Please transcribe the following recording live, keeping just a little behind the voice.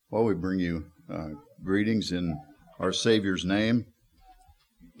Well, we bring you greetings in our Savior's name.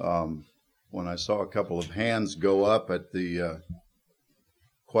 When I saw a couple of hands go up at the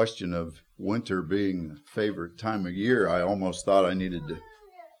question of winter being the favorite time of year, I almost thought I needed to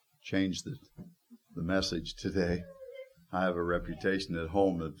change the message today. I have a reputation at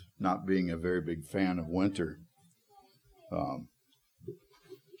home of not being a very big fan of winter.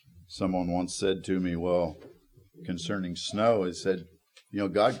 Someone once said to me, well, concerning snow, it said,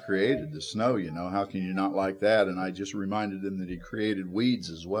 God created the snow, how can you not like that? And I just reminded him that he created weeds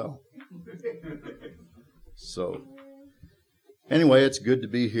as well. So, anyway, it's good to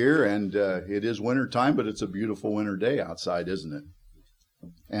be here, and it is winter time, but it's a beautiful winter day outside, isn't it?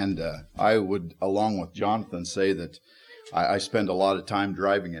 And I would, along with Jonathan, say that I spend a lot of time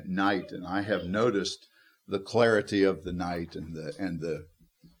driving at night, and I have noticed the clarity of the night and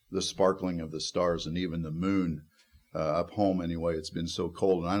the sparkling of the stars and even the moon. Up home anyway, it's been so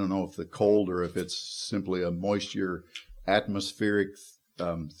cold, and I don't know if the cold or if it's simply a moisture atmospheric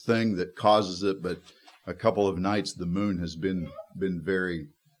thing that causes it, but a couple of nights the moon has been very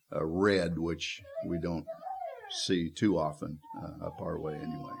red, which we don't see too often up our way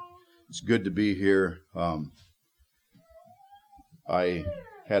anyway. It's good to be here. I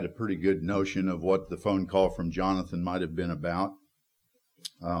had a pretty good notion of what the phone call from Jonathan might have been about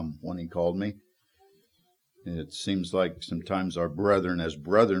when he called me. It seems like sometimes our brethren, as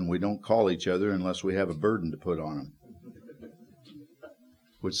brethren, we don't call each other unless we have a burden to put on them,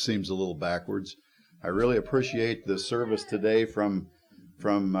 which seems a little backwards. I really appreciate the service today from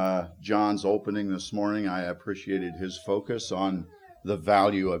John's opening this morning. I appreciated his focus on the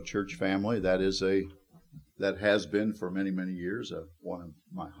value of church family. That has been for many, many years one of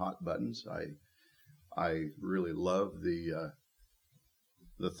my hot buttons. I really love the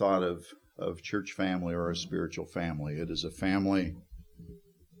thought of church family or a spiritual family. It is a family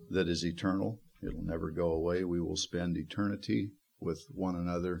that is eternal. It'll never go away. We will spend eternity with one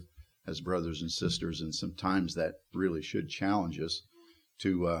another as brothers and sisters, and sometimes that really should challenge us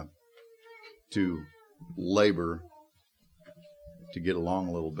to labor to get along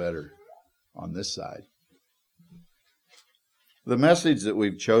a little better on this side. The message that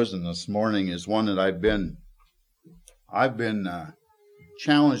we've chosen this morning is one that I've been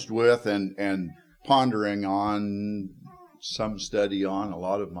challenged with and pondering on, some study on. A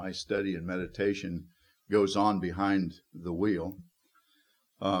lot of my study and meditation goes on behind the wheel.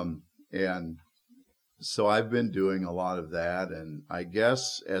 And so I've been doing a lot of that. And I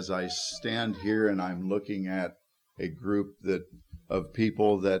guess as I stand here and I'm looking at a group of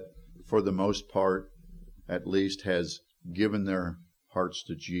people that, for the most part, at least has given their hearts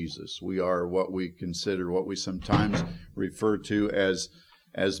to Jesus. We are what we sometimes refer to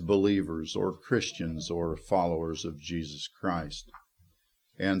as believers or Christians or followers of Jesus Christ.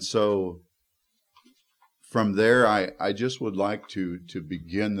 And so from there, I just would like to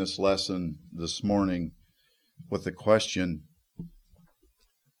begin this lesson this morning with the question,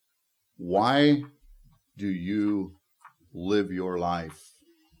 why do you live your life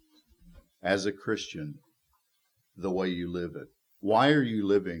as a Christian the way you live it? Why are you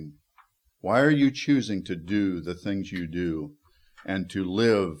living? Why are you choosing to do the things you do and to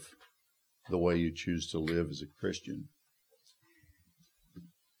live the way you choose to live as a Christian?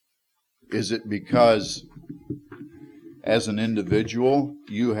 Is it because as an individual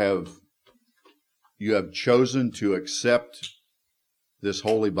you have chosen to accept this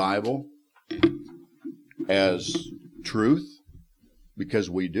Holy Bible as truth? Because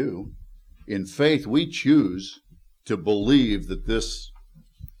we do. In faith, we choose to believe that this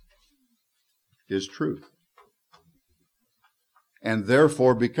is truth. And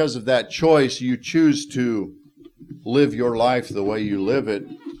therefore, because of that choice, you choose to live your life the way you live it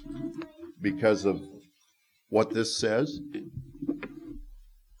because of what this says.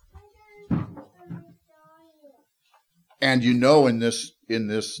 And in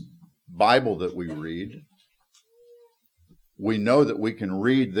this Bible that we read, we know that we can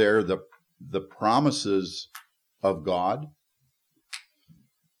read there the promises of God,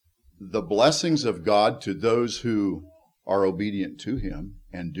 the blessings of God to those who are obedient to Him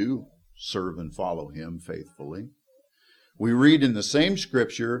and do serve and follow Him faithfully. We read in the same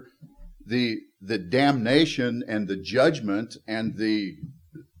Scripture the damnation and the judgment and the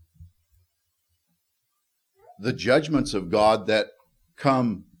judgments of God that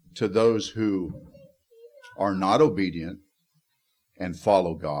come to those who are not obedient and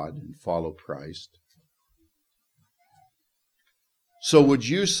follow God and follow Christ. So would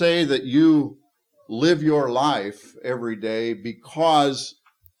you say that you live your life every day because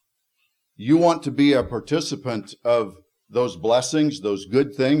you want to be a participant of those blessings, those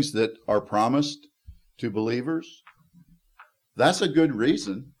good things that are promised to believers? That's a good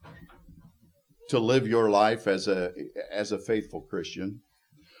reason to live your life as a faithful Christian.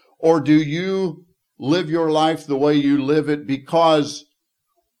 Or do you live your life the way you live it because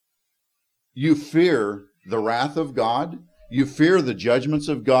you fear the wrath of God? You fear the judgments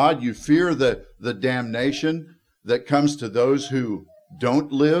of God? You fear the damnation that comes to those who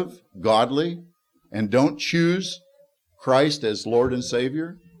don't live godly and don't choose Christ as Lord and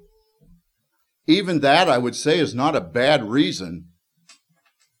Savior? Even that, I would say, is not a bad reason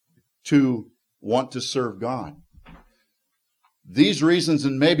to want to serve God. These reasons,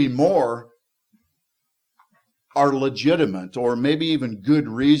 and maybe more, are legitimate or maybe even good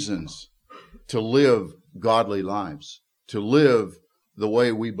reasons to live godly lives, to live the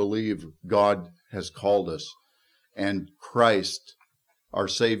way we believe God has called us and Christ, our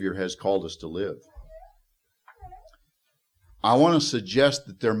Savior, has called us to live. I want to suggest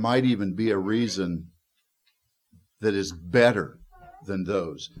that there might even be a reason that is better than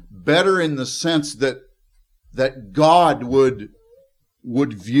those. Better in the sense that God would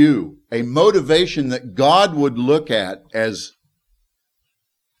view, a motivation that God would look at as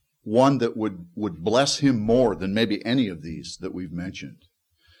one that would bless him more than maybe any of these that we've mentioned.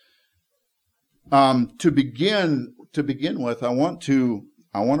 To begin with, I want to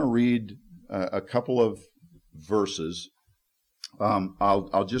read a couple of verses.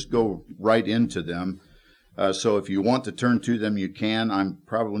 I'll just go right into them. So if you want to turn to them, you can. I'm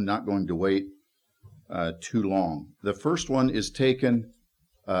probably not going to wait too long. The first one is taken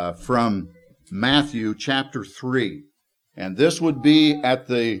from Matthew chapter 3. And this would be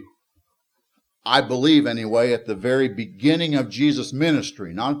I believe anyway, at the very beginning of Jesus'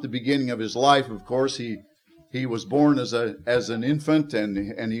 ministry. Not at the beginning of his life, of course. He was born as an infant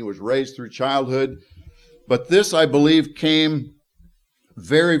and he was raised through childhood. But this, I believe, came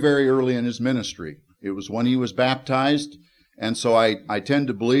very, very early in his ministry. It was when he was baptized. And so I tend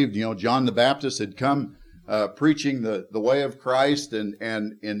to believe, John the Baptist had come preaching the way of Christ. And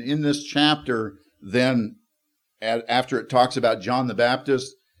in this chapter, then, after it talks about John the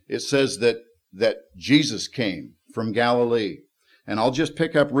Baptist, it says that Jesus came from Galilee. And I'll just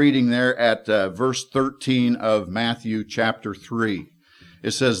pick up reading there at verse 13 of Matthew chapter 3.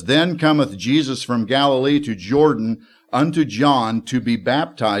 It says, "Then cometh Jesus from Galilee to Jordan unto John to be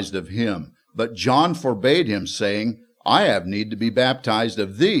baptized of him. But John forbade him, saying, I have need to be baptized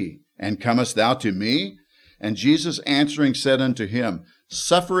of thee, and comest thou to me? And Jesus answering said unto him,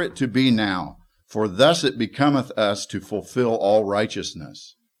 Suffer it to be now, for thus it becometh us to fulfill all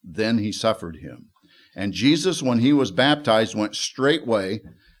righteousness. Then he suffered him. And Jesus, when he was baptized, went straightway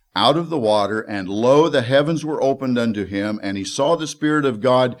out of the water, and lo, the heavens were opened unto him, and he saw the Spirit of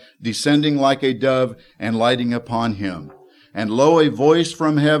God descending like a dove and lighting upon him. And lo, a voice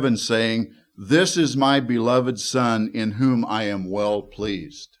from heaven saying, This is my beloved Son, in whom I am well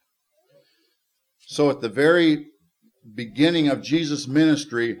pleased." So at the very beginning of Jesus'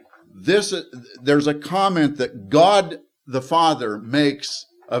 ministry, there's a comment that God the Father makes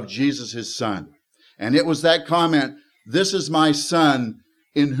of Jesus, his Son. And it was that comment, "This is my Son,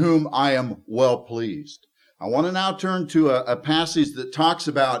 in whom I am well pleased." I want to now turn to a passage that talks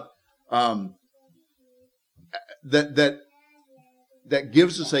about that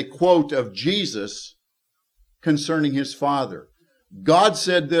gives us a quote of Jesus concerning his Father. God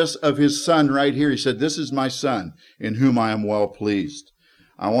said this of his Son right here. He said, "This is my Son, in whom I am well pleased."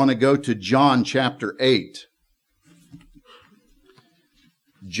 I want to go to John chapter 8.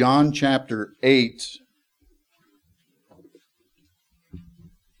 John chapter 8.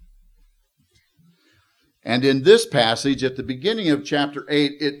 And in this passage, at the beginning of chapter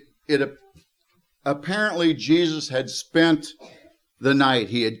 8, it apparently Jesus had spent the night.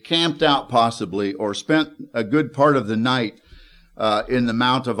 He had camped out possibly, or spent a good part of the night in the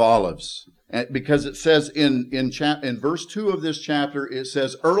Mount of Olives. Because it says in verse 2 of this chapter, it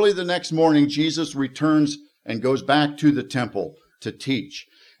says, "Early the next morning, Jesus returns and goes back to the temple to teach."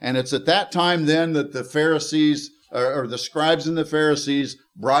 And it's at that time then that the Pharisees, or the scribes and the Pharisees,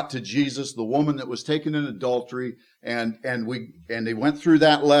 brought to Jesus the woman that was taken in adultery, and they went through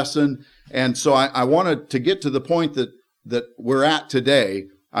that lesson. And so I wanted to get to the point that we're at today.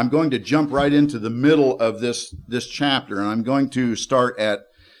 I'm going to jump right into the middle of this chapter, and I'm going to start at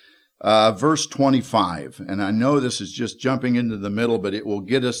verse 25. And I know this is just jumping into the middle, but it will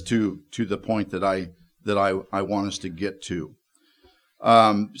get us to the point that I want us to get to.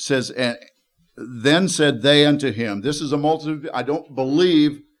 Says, "Then said they unto him," this is a multitude. I don't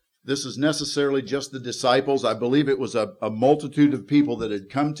believe this is necessarily just the disciples. I believe it was a multitude of people that had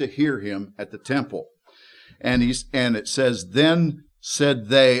come to hear him at the temple. And it says, then said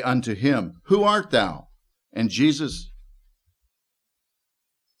they unto him, who art thou? And Jesus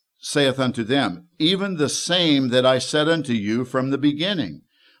saith unto them, even the same that I said unto you from the beginning.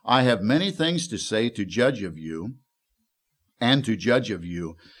 I have many things to say to judge of you,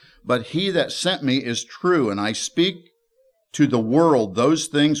 but he that sent me is true, and I speak to the world those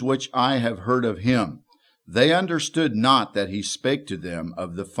things which I have heard of him. They understood not that he spake to them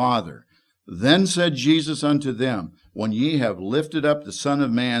of the Father. Then said Jesus unto them, when ye have lifted up the Son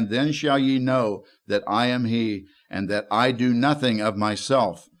of Man, then shall ye know that I am he, and that I do nothing of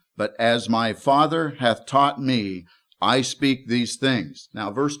myself, but as my Father hath taught me, I speak these things.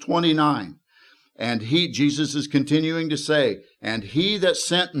 Now, verse 29, and Jesus is continuing to say, and he that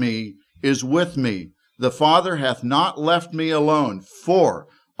sent me is with me. The Father hath not left me alone, for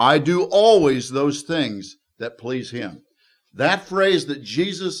I do always those things that please him. That phrase that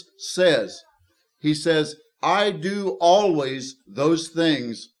Jesus says, he says, I do always those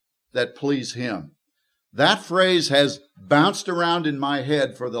things that please him. That phrase has bounced around in my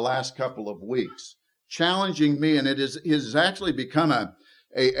head for the last couple of weeks, challenging me, and it has actually become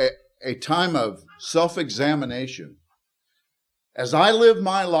a time of self-examination. As I live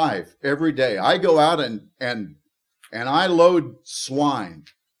my life every day, I go out and I load swine.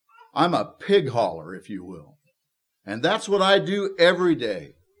 I'm a pig hauler, if you will. And that's what I do every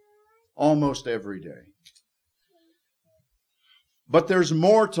day, almost every day. But there's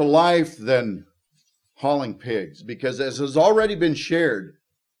more to life than hauling pigs, because as has already been shared,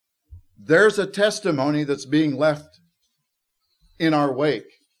 there's a testimony that's being left in our wake.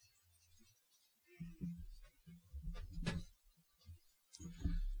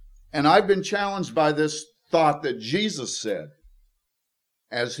 And I've been challenged by this thought that Jesus said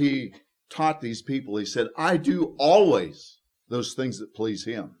as he taught these people. He said, I do always those things that please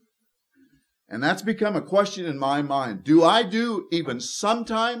him. And that's become a question in my mind. Do I do even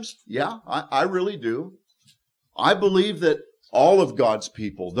sometimes? Yeah, I really do. I believe that all of God's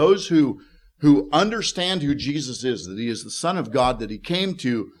people, those who understand who Jesus is, that he is the Son of God, that he came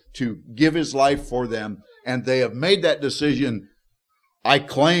to give his life for them, and they have made that decision, I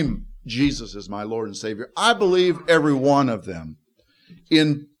claim Jesus as my Lord and Savior. I believe every one of them,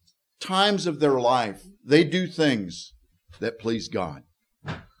 in times of their life, they do things that please God.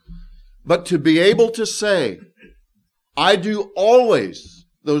 But to be able to say, I do always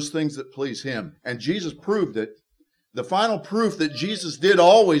those things that please him, and Jesus proved it. The final proof that Jesus did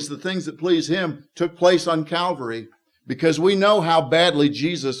always the things that please him took place on Calvary, because we know how badly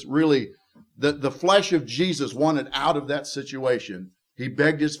Jesus really, the flesh of Jesus wanted out of that situation. He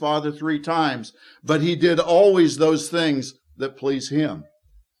begged his Father 3 times, but he did always those things that please him.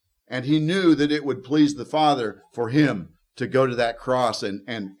 And he knew that it would please the Father for him to go to that cross and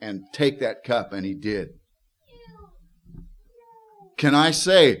take that cup, and he did. Can I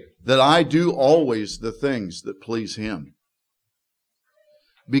say that I do always the things that please him?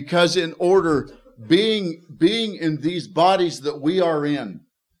 Because in order, being in these bodies that we are in,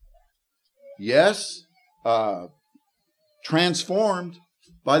 yes, transformed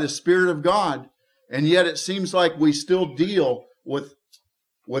by the Spirit of God, and yet it seems like we still deal with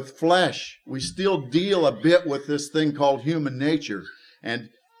flesh. We still deal a bit with this thing called human nature. And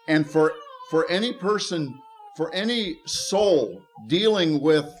for any person, for any soul dealing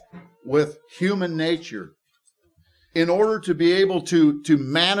with human nature, in order to be able to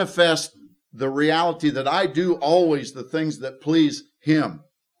manifest the reality that I do always the things that please him,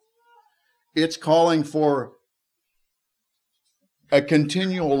 it's calling for a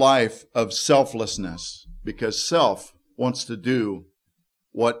continual life of selflessness, because self wants to do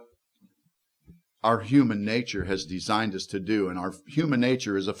what our human nature has designed us to do. And our human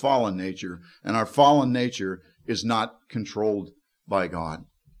nature is a fallen nature, and our fallen nature is not controlled by God.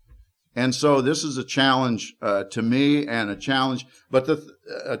 And so this is a challenge to me, and a challenge, but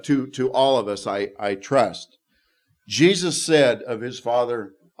to all of us, I trust. Jesus said of his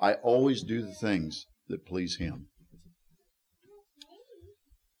Father, I always do the things that please him.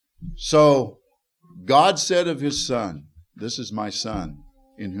 So God said of his Son, this is my Son,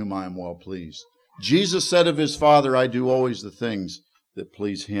 in whom I am well pleased. Jesus said of his Father, I do always the things that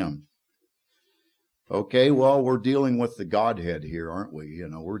please him. Okay, well, we're dealing with the Godhead here, aren't we? You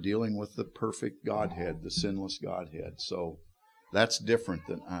know, we're dealing with the perfect Godhead, the sinless Godhead. So that's different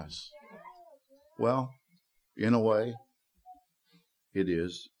than us. Well, in a way, it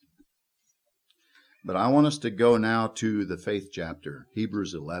is. But I want us to go now to the faith chapter,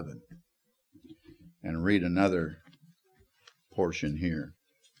 Hebrews 11, and read another portion here.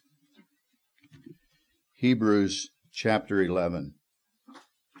 Hebrews chapter 11,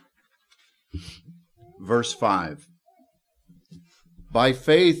 verse 5. By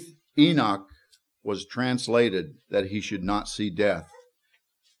faith Enoch was translated that he should not see death,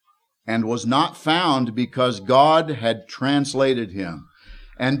 and was not found because God had translated him.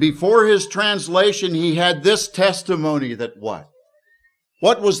 And before his translation, he had this testimony that what?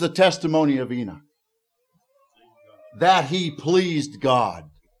 What was the testimony of Enoch? That he pleased God.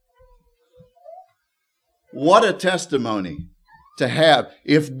 What a testimony to have.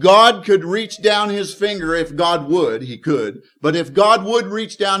 If God could reach down his finger, if God would, he could, but if God would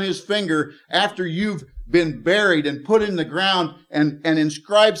reach down his finger after you've been buried and put in the ground and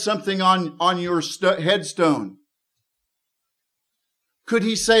inscribe something on your headstone, could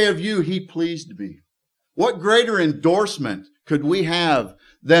he say of you, he pleased me? What greater endorsement could we have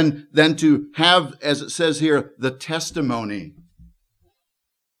than to have, as it says here, the testimony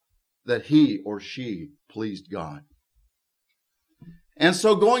that he or she pleased God? And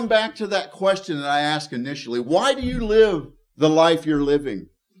so going back to that question that I asked initially, why do you live the life you're living?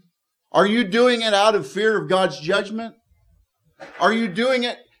 Are you doing it out of fear of God's judgment? Are you doing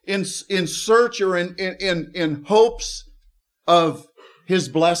it in search or in hopes of his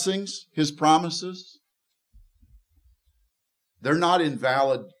blessings, his promises? They're not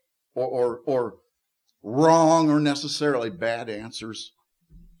invalid or wrong or necessarily bad answers.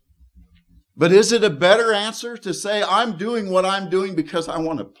 But is it a better answer to say, I'm doing what I'm doing because I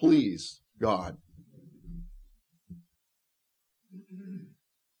want to please God?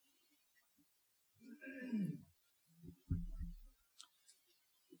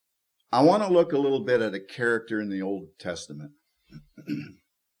 I want to look a little bit at a character in the Old Testament.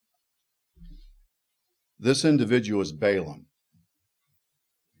 This individual is Balaam.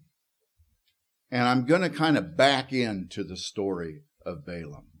 And I'm going to kind of back into the story of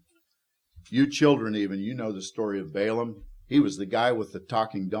Balaam. You children even, you know the story of Balaam. He was the guy with the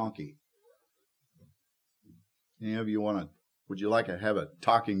talking donkey. Any of you would you like to have a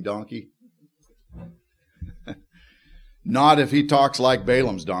talking donkey? Not if he talks like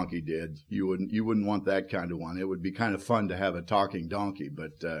Balaam's donkey did. You wouldn't want that kind of one. It would be kind of fun to have a talking donkey,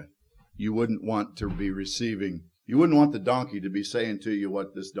 but you wouldn't want the donkey to be saying to you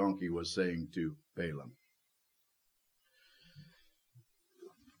what this donkey was saying to Balaam.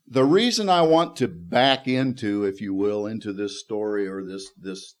 The reason I want to back into, if you will, into this story or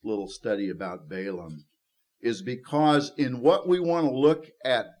this little study about Balaam is because in what we want to look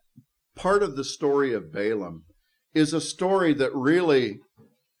at, part of the story of Balaam is a story that really,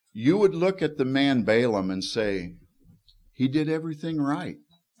 you would look at the man Balaam and say, he did everything right.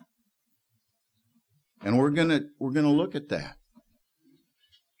 And we're gonna look at that.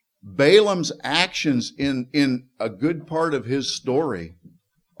 Balaam's actions in a good part of his story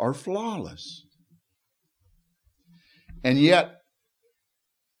are flawless. And yet,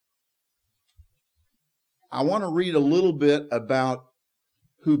 I want to read a little bit about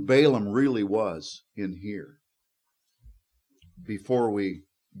who Balaam really was in here before we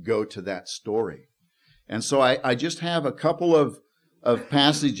go to that story. And so I just have a couple of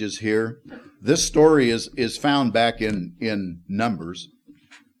passages here. This story is found back in Numbers,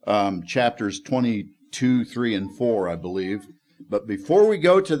 chapters 22, 3, and 4, I believe. But before we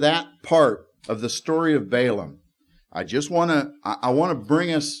go to that part of the story of Balaam, I want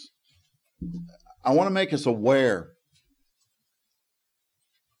to make us aware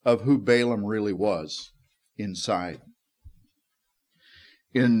of who Balaam really was inside.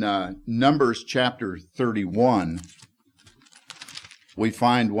 In Numbers chapter 31, we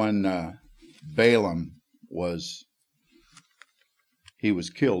find when Balaam was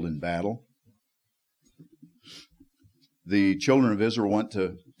killed in battle. The children of Israel went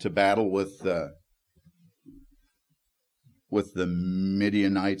to battle with the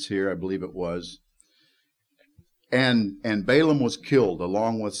Midianites here, I believe it was. And Balaam was killed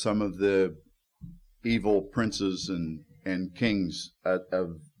along with some of the evil princes and kings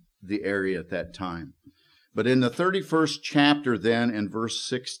of the area at that time. But in the 31st chapter then, in verse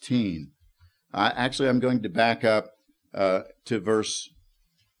 16, I'm going to back up to verse,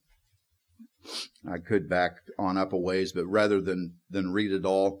 I could back on up a ways, but rather than read it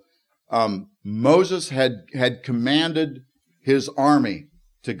all, Moses had commanded his army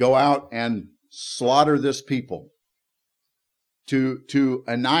to go out and slaughter this people, to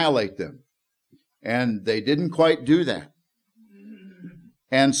annihilate them. And they didn't quite do that.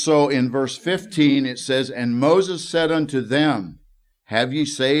 And so in verse 15 it says, "And Moses said unto them, Have ye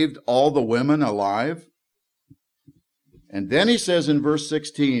saved all the women alive?" And then he says in verse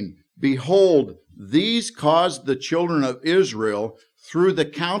 16, "Behold, these caused the children of Israel through the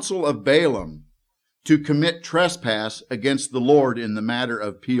counsel of Balaam to commit trespass against the Lord in the matter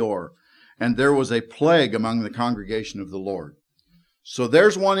of Peor. and there was a plague among the congregation of the Lord. So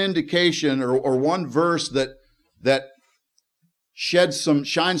there's one indication or one verse that shines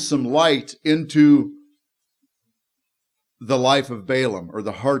some light into the life of Balaam, or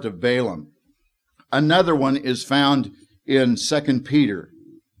the heart of Balaam. Another one is found in 2 Peter.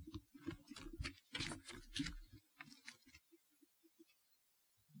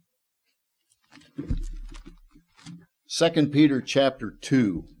 Second Peter chapter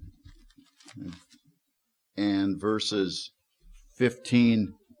 2 and verses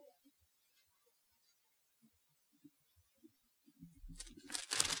 15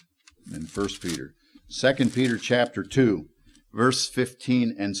 and 1 Peter. 2 Peter chapter 2, verse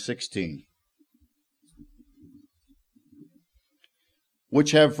 15 and 16.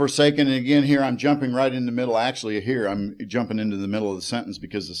 Which have forsaken, and again here I'm jumping right in the middle. Actually here I'm jumping into the middle of the sentence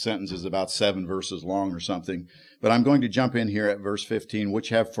because the sentence is about 7 verses long or something. But I'm going to jump in here at verse 15. Which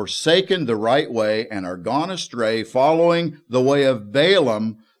have forsaken the right way and are gone astray, following the way of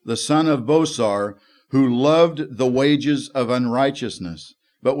Balaam, the son of Bosor, who loved the wages of unrighteousness,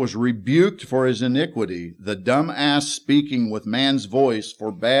 but was rebuked for his iniquity. The dumb ass speaking with man's voice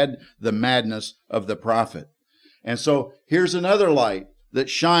forbade the madness of the prophet. And so here's another light that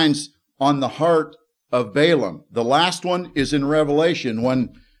shines on the heart of Balaam. The last one is in Revelation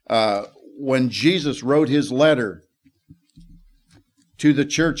when Jesus wrote his letter to the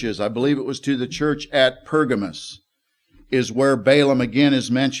churches. I believe it was to the church at Pergamos, is where Balaam again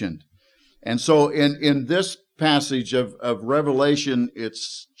is mentioned. And so in this passage of Revelation,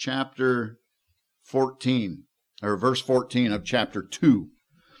 it's chapter 14, or verse 14 of chapter 2.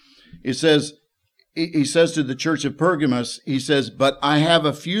 It says, he says to the church of Pergamos, he says, "But I have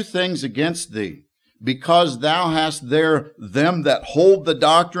a few things against thee, because thou hast there them that hold the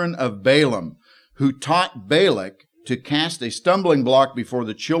doctrine of Balaam, who taught Balak to cast a stumbling block before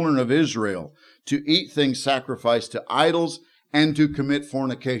the children of Israel, to eat things sacrificed to idols, and to commit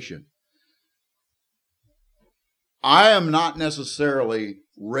fornication." I am not necessarily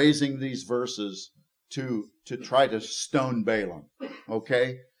raising these verses to try to stone Balaam,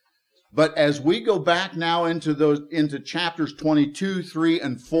 okay? But as we go back now into chapters 22, 3,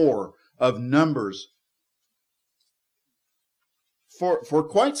 and 4 of Numbers, for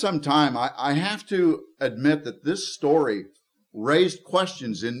quite some time, I have to admit that this story raised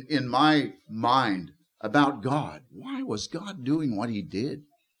questions in my mind about God. Why was God doing what he did?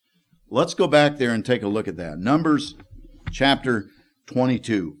 Let's go back there and take a look at that. Numbers chapter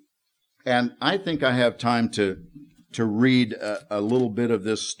 22. And I think I have time to read a little bit of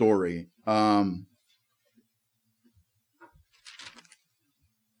this story.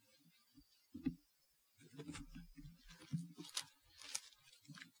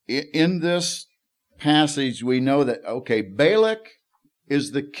 In this passage, we know that, okay, Balak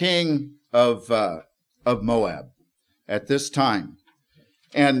is the king of Moab at this time.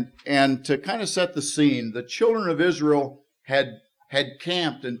 And to kind of set the scene, the children of Israel had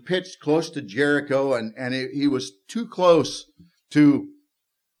camped and pitched close to Jericho, and he was too close to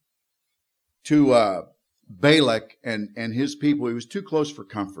Balak and his people. He was too close for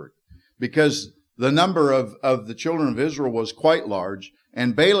comfort, because the number of the children of Israel was quite large,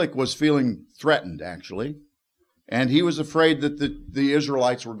 and Balak was feeling threatened, actually, and he was afraid that the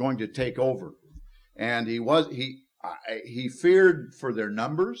Israelites were going to take over, and he feared for their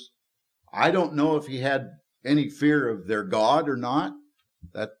numbers. I don't know if he had any fear of their God or not.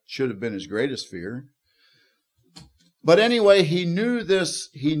 That should have been his greatest fear. But anyway, he knew this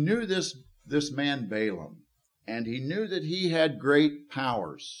man Balaam, and he knew that he had great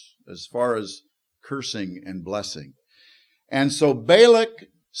powers as far as cursing and blessing. And so Balak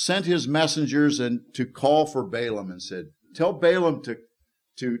sent his messengers to call for Balaam and said, "Tell Balaam to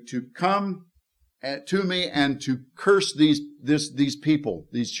come to me and to curse these people,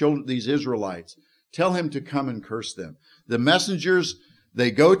 these children, these Israelites. Tell him to come and curse them." The messengers,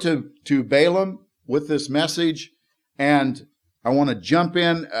 they go to Balaam with this message, and I want to jump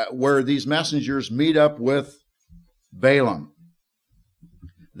in where these messengers meet up with Balaam.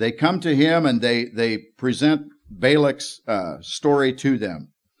 They come to him and they present Balak's story to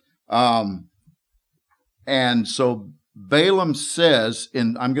them. And so Balaam says,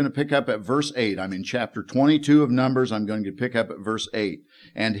 I'm going to pick up at verse 8. I'm in chapter 22 of Numbers. I'm going to pick up at verse 8.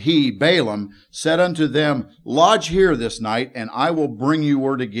 "And he, Balaam, said unto them, Lodge here this night, and I will bring you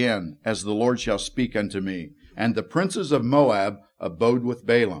word again, as the Lord shall speak unto me. And the princes of Moab abode with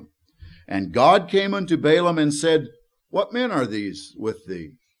Balaam. And God came unto Balaam and said, What men are these with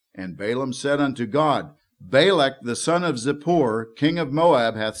thee? And Balaam said unto God, Balak the son of Zippor, king of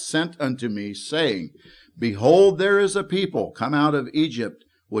Moab, hath sent unto me, saying, Behold, there is a people come out of Egypt,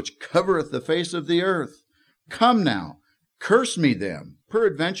 which covereth the face of the earth. Come now, curse me them.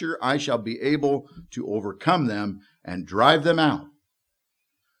 Peradventure I shall be able to overcome them and drive them out.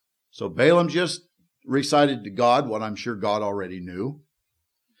 So Balaam just recited to God what I'm sure God already knew.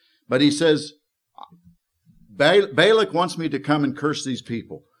 But he says, Balak wants me to come and curse these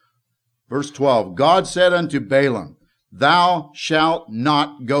people. Verse 12, God said unto Balaam, thou shalt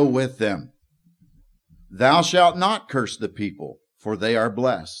not go with them. Thou shalt not curse the people, for they are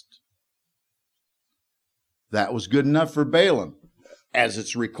blessed. That was good enough for Balaam. As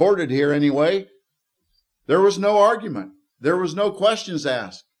it's recorded here anyway, there was no argument. There was no questions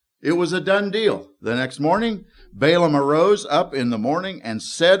asked. It was a done deal. The next morning, Balaam arose up in the morning and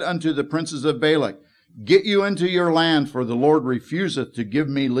said unto the princes of Balak, get you into your land, for the Lord refuseth to give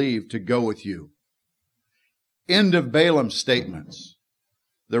me leave to go with you. End of Balaam's statements.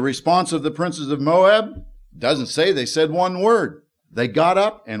 The response of the princes of Moab doesn't say they said one word. They got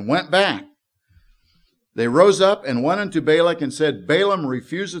up and went back. They rose up and went unto Balak and said, Balaam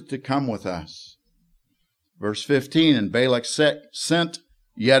refuseth to come with us. Verse 15, and Balak sent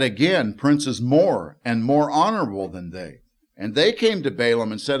yet again princes more and more honorable than they. And they came to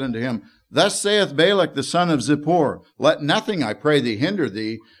Balaam and said unto him, thus saith Balak the son of Zippor, let nothing, I pray thee, hinder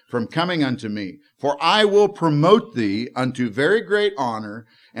thee from coming unto me. For I will promote thee unto very great honor,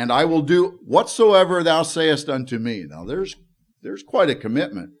 and I will do whatsoever thou sayest unto me. Now there's quite a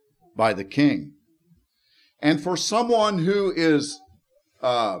commitment by the king. And for someone who is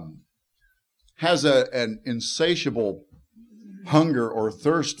has an insatiable hunger or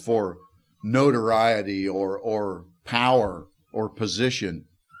thirst for notoriety or power or position,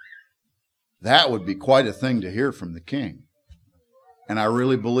 that would be quite a thing to hear from the king. And I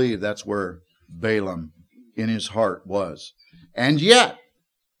really believe that's where Balaam in his heart was. And yet,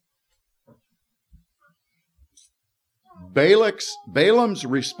 Balaam's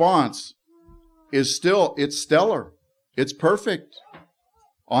response is still, it's stellar. It's perfect.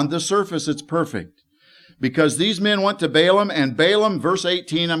 On the surface, it's perfect. Because these men went to Balaam, and Balaam, verse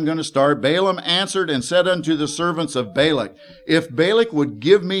 18, I'm going to start. Balaam answered and said unto the servants of Balak, if Balak would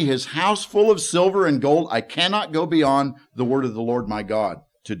give me his house full of silver and gold, I cannot go beyond the word of the Lord my God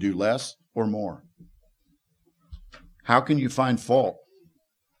to do less or more. How can you find fault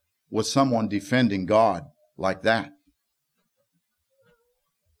with someone defending God like that?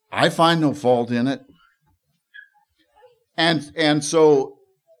 I find no fault in it. And so,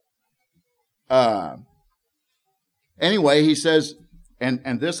 anyway, he says,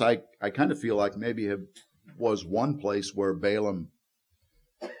 and this I kind of feel like maybe was one place where Balaam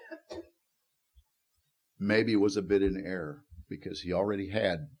maybe was a bit in error, because he already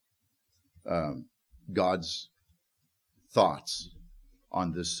had God's thoughts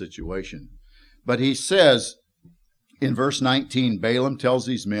on this situation. But he says, in verse 19, Balaam tells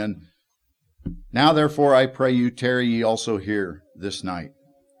these men, now therefore I pray you, tarry ye also here this night,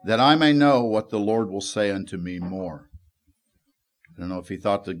 that I may know what the Lord will say unto me more. I don't know if he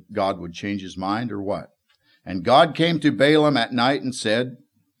thought that God would change his mind or what. And God came to Balaam at night and said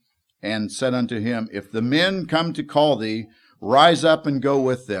unto him, if the men come to call thee, rise up and go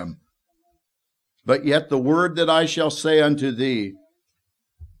with them. But yet the word that I shall say unto thee,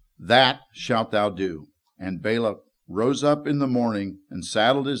 that shalt thou do. And Balaam rose up in the morning and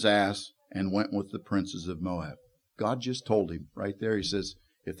saddled his ass and went with the princes of Moab. God just told him right there. He says,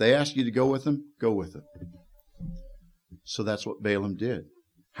 if they ask you to go with them, go with them. So that's what Balaam did.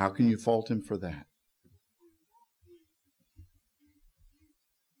 How can you fault him for that?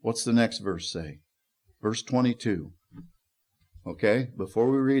 What's the next verse say? Verse 22. Okay, before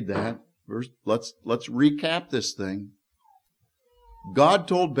we read that, let's recap this thing. God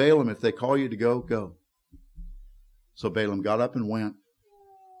told Balaam, if they call you to go, go. So Balaam got up and went.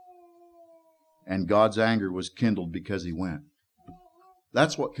 And God's anger was kindled because he went.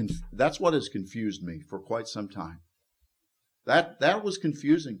 That's what has confused me for quite some time. That was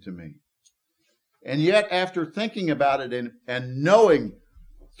confusing to me. And yet, after thinking about it and knowing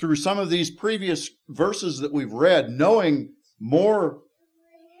through some of these previous verses that we've read, knowing more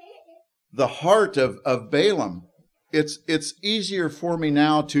the heart of Balaam, it's easier for me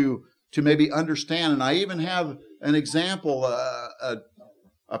now to maybe understand. And I even have an example,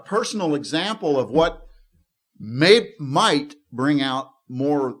 a personal example of what might bring out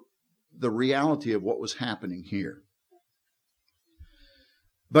more the reality of what was happening here.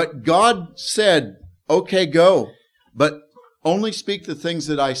 But God said, okay, go, but only speak the things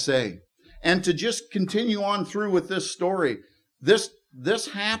that I say. And to just continue on through with this story, this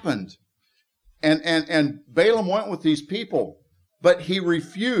happened. And Balaam went with these people, but he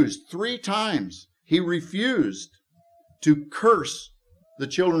refused 3 times. He refused to curse the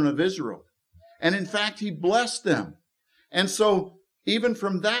children of Israel. And in fact, he blessed them. And so, even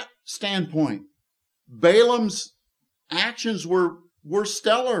from that standpoint, Balaam's actions were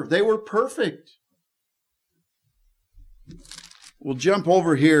stellar. They were perfect. We'll jump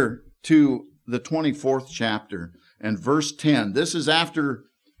over here to the 24th chapter and verse 10. This is after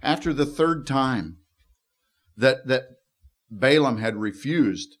the third time that Balaam had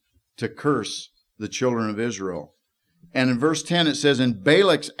refused to curse the children of Israel. And in verse 10 it says, "And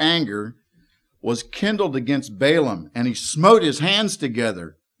Balak's anger was kindled against Balaam, and he smote his hands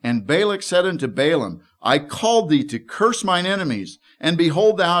together. And Balak said unto Balaam, I called thee to curse mine enemies, and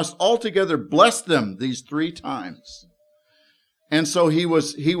behold, thou hast altogether blessed them these 3 times. And so he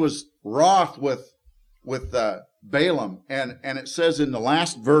was wroth with Balaam, and it says in the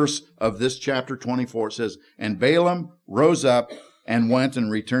last verse of this chapter 24, it says, "And Balaam rose up and went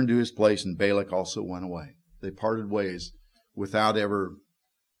and returned to his place, and Balak also went away." They parted ways without ever,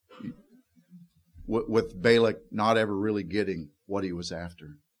 with Balak not ever really getting what he was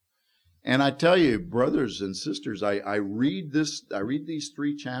after. And I tell you, brothers and sisters, I read these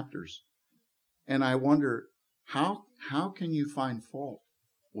 3 chapters, and I wonder, how can you find fault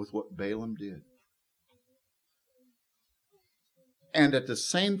with what Balaam did? And at the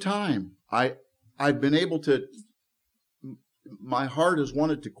same time, I've been able to, my heart has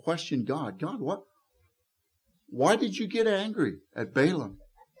wanted to question God. God, why did you get angry at Balaam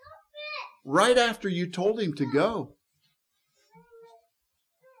right after you told him to go?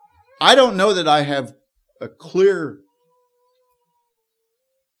 I don't know that I have a clear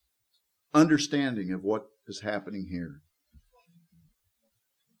understanding of what is happening here.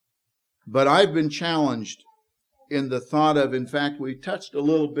 But I've been challenged in the thought of, in fact, we touched a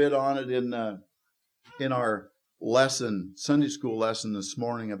little bit on it in our lesson, Sunday school lesson this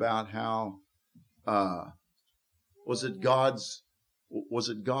morning, about how was it God's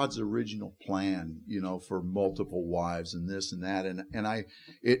original plan, for multiple wives and this and that, and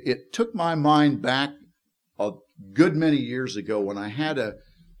it took my mind back a good many years ago when I had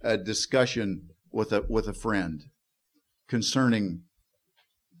a discussion with a friend concerning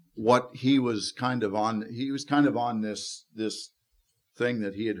what he was kind of on. He was kind of on this thing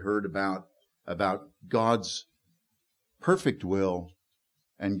that he had heard about God's perfect will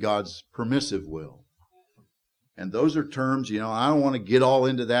and God's permissive will. And those are terms, I don't want to get all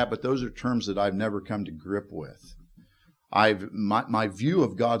into that, but those are terms that I've never come to grip with. My view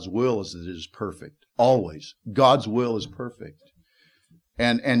of God's will is that it is perfect. Always. God's will is perfect.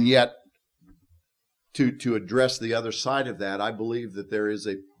 And yet, to address the other side of that, I believe that there is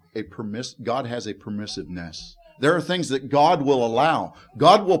God has a permissiveness. There are things that God will allow.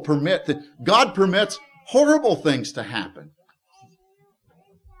 God will permit God permits horrible things to happen.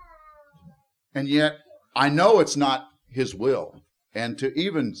 And yet, I know it's not His will. And to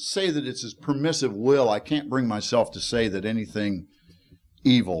even say that it's His permissive will, I can't bring myself to say that anything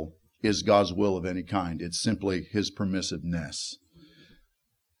evil is God's will of any kind. It's simply His permissiveness.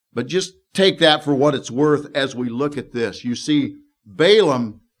 But just take that for what it's worth as we look at this. You see,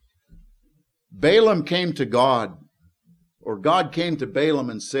 Balaam came to God, or God came to Balaam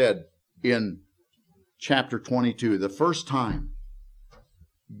and said in chapter 22, the first time,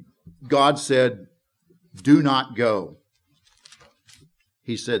 God said, "Do not go."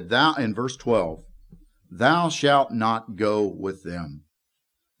 He said, in verse 12, "Thou shalt not go with them.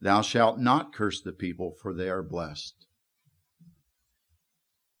 Thou shalt not curse the people, for they are blessed."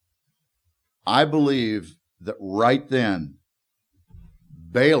 I believe that right then,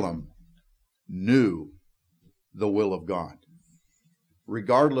 Balaam knew the will of God.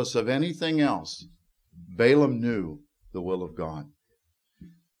 Regardless of anything else, Balaam knew the will of God.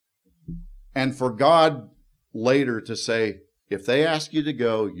 And for God later to say, if they ask you to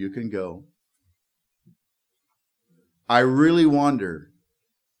go, you can go. I really wonder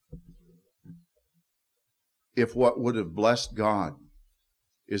if what would have blessed God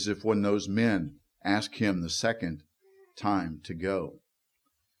is if when those men asked him the second time to go,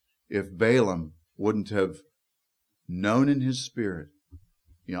 if Balaam wouldn't have known in his spirit,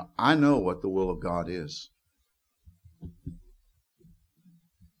 I know what the will of God is.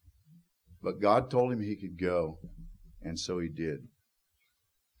 But God told him he could go, and so he did.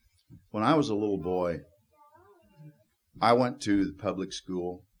 When I was a little boy, I went to the public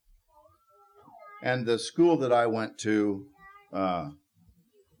school. And the school that I went to,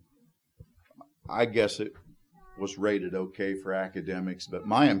 I guess it was rated okay for academics, but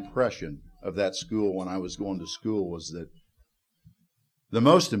my impression of that school when I was going to school was that the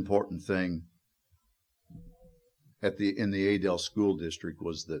most important thing in the Adel School District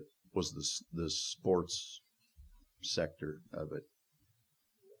was the sports sector of it.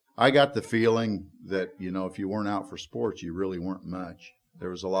 I got the feeling that, if you weren't out for sports, you really weren't much. There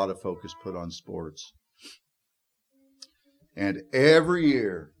was a lot of focus put on sports. And every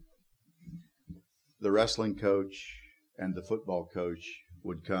year, the wrestling coach and the football coach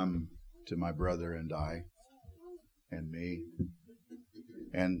would come to my brother and I and me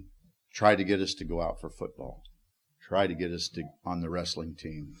and try to get us to go out for football, try to get us on the wrestling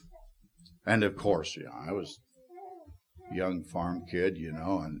team. And of course, I was a young farm kid, and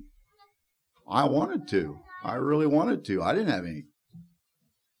I wanted to. I really wanted to. I didn't have any.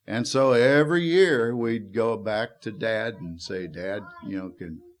 And so every year we'd go back to Dad and say, Dad,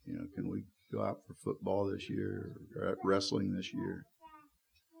 can we go out for football this year or wrestling this year?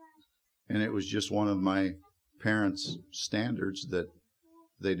 And it was just one of my parents' standards that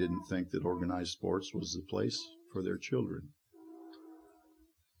they didn't think that organized sports was the place for their children.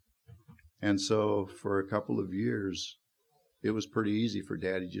 And so for a couple of years, it was pretty easy for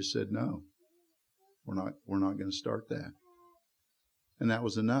Dad. He just said, no, we're not going to start that. And that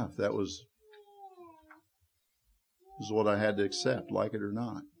was enough. That was what I had to accept, like it or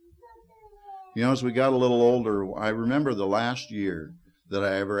not. As we got a little older, I remember the last year that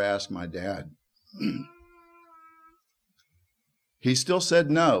I ever asked my dad. He still said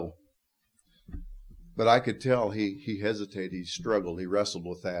no, but I could tell he hesitated, he struggled, he wrestled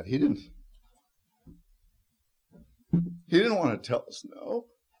with that. He didn't want to tell us no.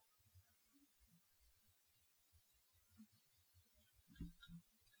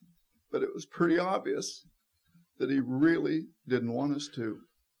 But it was pretty obvious that he really didn't want us to.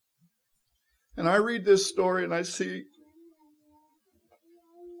 And I read this story and I see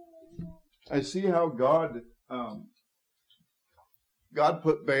how God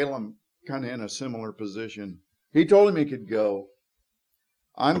put Balaam kind of in a similar position. He told him he could go.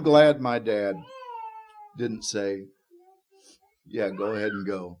 I'm glad my dad didn't say, yeah, go ahead and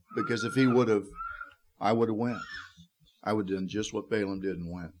go. Because if he would have, I would have went. I would have done just what Balaam did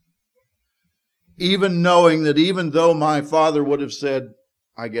and went. Even knowing that even though my father would have said,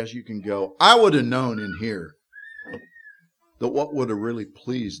 I guess you can go, I would have known in here that what would have really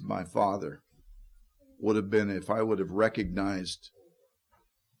pleased my father would have been if I would have recognized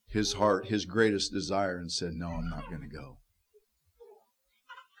his heart, his greatest desire, and said, no, I'm not going to go.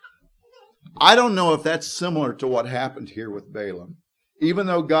 I don't know if that's similar to what happened here with Balaam. Even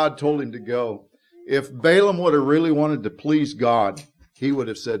though God told him to go, if Balaam would have really wanted to please God, he would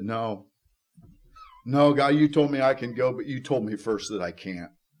have said, no, God, you told me I can go, but you told me first that I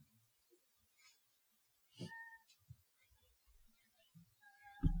can't.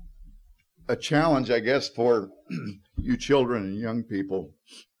 A challenge, I guess, for you children and young people.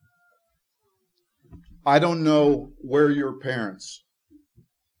 I don't know where your parents,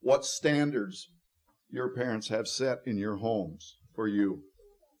 what standards your parents have set in your homes for you.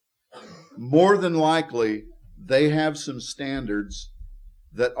 More than likely, they have some standards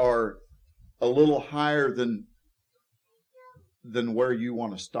that are a little higher than where you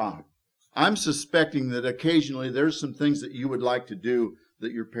want to stop. I'm suspecting that occasionally there's some things that you would like to do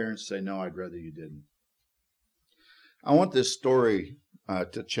that your parents say, no, I'd rather you didn't. I want this story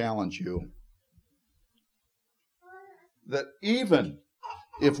to challenge you. That even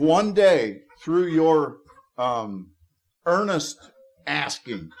if one day through your earnest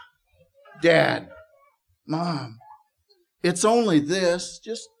asking, Dad, Mom, it's only this,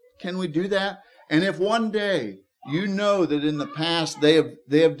 just can we do that? And if one day you know that in the past they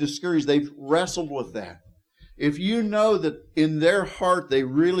have discouraged, they've wrestled with that. If you know that in their heart they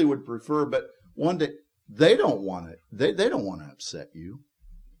really would prefer, but one day they don't want it. They don't want to upset you.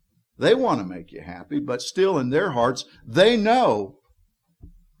 They want to make you happy, but still in their hearts, they know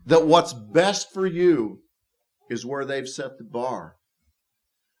that what's best for you is where they've set the bar.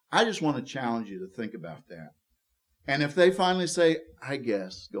 I just want to challenge you to think about that. And if they finally say, I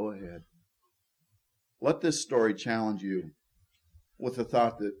guess, go ahead. Let this story challenge you with the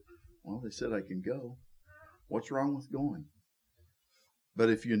thought that, well, they said I can go. What's wrong with going?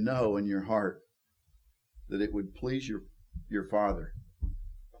 But if you know in your heart that it would please your father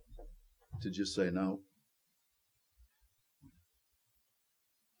to just say no.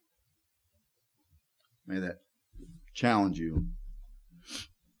 May that challenge you.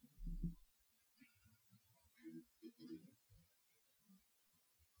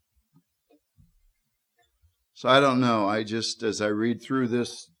 So I don't know. I just, as I read through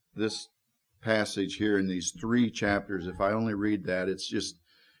this passage here in these 3 chapters, if I only read that,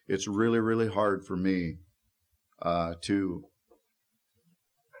 it's really, really hard for me to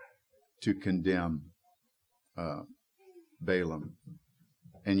condemn Balaam.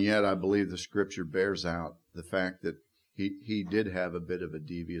 And yet I believe the scripture bears out the fact that he did have a bit of a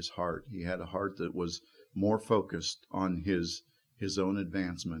devious heart. He had a heart that was more focused on his own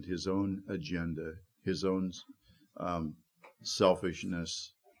advancement, his own agenda, his own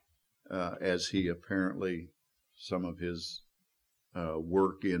selfishness, as he apparently, some of his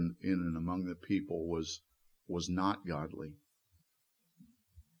work in and among the people was not godly.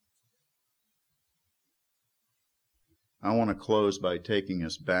 I want to close by taking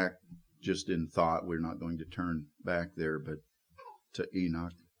us back, just in thought. We're not going to turn back there, but to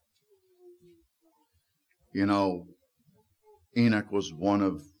Enoch. You know, Enoch was one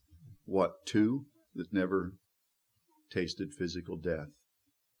of, two that never tasted physical death.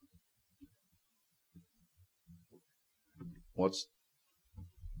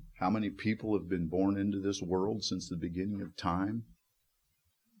 How many people have been born into this world since the beginning of time?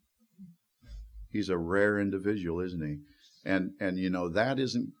 He's a rare individual, isn't he? And that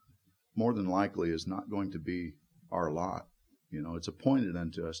isn't, more than likely, is not going to be our lot. It's appointed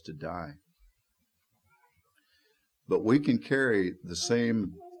unto us to die. But we can carry the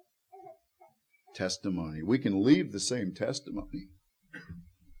same testimony. We can leave the same testimony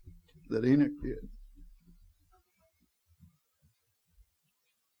that Enoch did.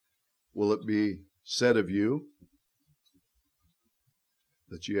 Will it be said of you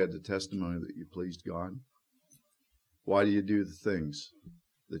that you had the testimony that you pleased God? Why do you do the things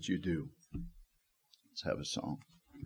that you do? Let's have a song.